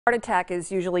Heart attack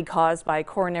is usually caused by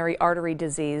coronary artery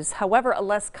disease. However, a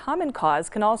less common cause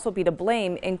can also be to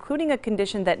blame, including a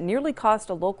condition that nearly cost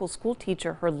a local school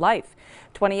teacher her life.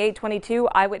 2822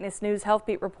 Eyewitness News Health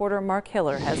Beat reporter Mark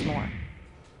Hiller has more.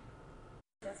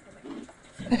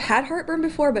 I've had heartburn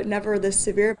before, but never this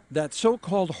severe. That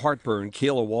so-called heartburn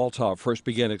Kayla Waltoff first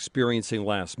began experiencing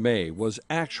last May was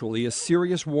actually a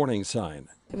serious warning sign.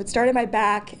 It would start in my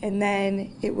back, and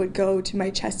then it would go to my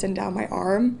chest and down my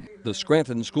arm. The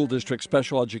Scranton School District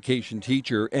special education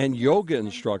teacher and yoga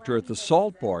instructor at the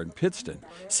Salt Bar in Pittston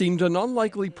seemed an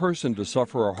unlikely person to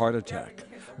suffer a heart attack.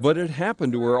 But it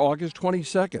happened to her August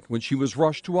 22nd when she was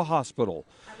rushed to a hospital.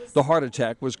 The heart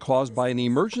attack was caused by an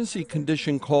emergency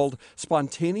condition called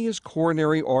spontaneous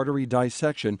coronary artery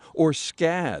dissection, or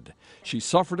SCAD. She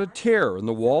suffered a tear in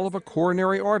the wall of a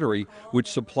coronary artery which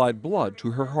supplied blood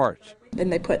to her heart. Then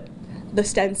they put the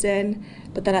stents in,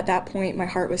 but then at that point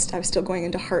I was still going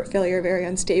into heart failure, very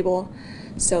unstable.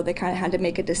 So they kind of had to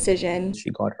make a decision. She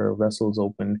got her vessels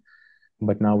open,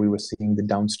 but now we were seeing the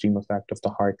downstream effect of the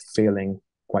heart failing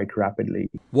quite rapidly.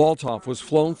 Waltoff was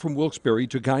flown from Wilkes-Barre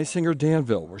to Geisinger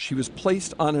Danville, where she was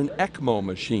placed on an ECMO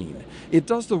machine. It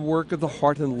does the work of the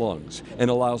heart and lungs and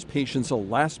allows patients a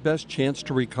last best chance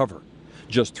to recover.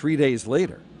 Just 3 days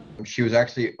later, she was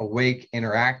actually awake,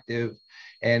 interactive,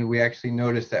 and we actually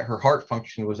noticed that her heart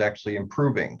function was actually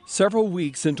improving. Several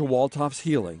weeks into Waltoff's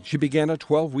healing, she began a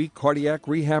 12-week cardiac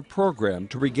rehab program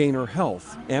to regain her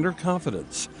health and her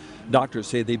confidence. Doctors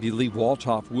say they believe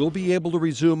Waltoff will be able to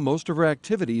resume most of her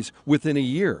activities within a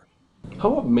year.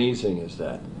 How amazing is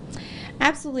that?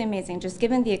 Absolutely amazing, just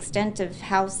given the extent of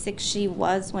how sick she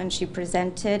was when she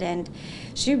presented, and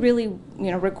she really,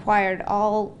 required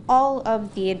all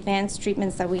of the advanced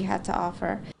treatments that we had to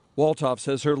offer. Waltoff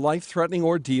says her life-threatening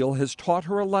ordeal has taught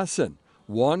her a lesson,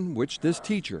 one which this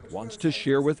teacher wants to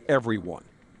share with everyone.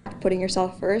 Putting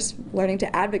yourself first, learning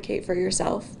to advocate for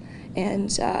yourself,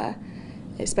 and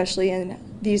especially in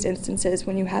these instances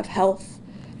when you have health,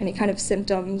 any kind of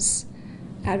symptoms,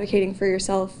 advocating for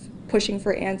yourself, pushing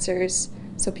for answers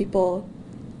so people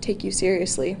take you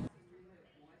seriously.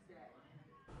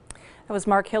 That was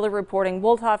Mark Hiller reporting.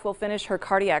 Waltoff will finish her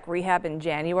cardiac rehab in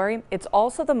January. It's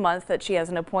also the month that she has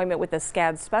an appointment with a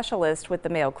SCAD specialist with the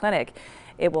Mayo Clinic.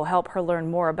 It will help her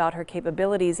learn more about her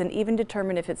capabilities and even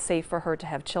determine if it's safe for her to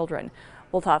have children.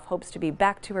 Waltoff hopes to be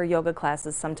back to her yoga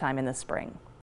classes sometime in the spring.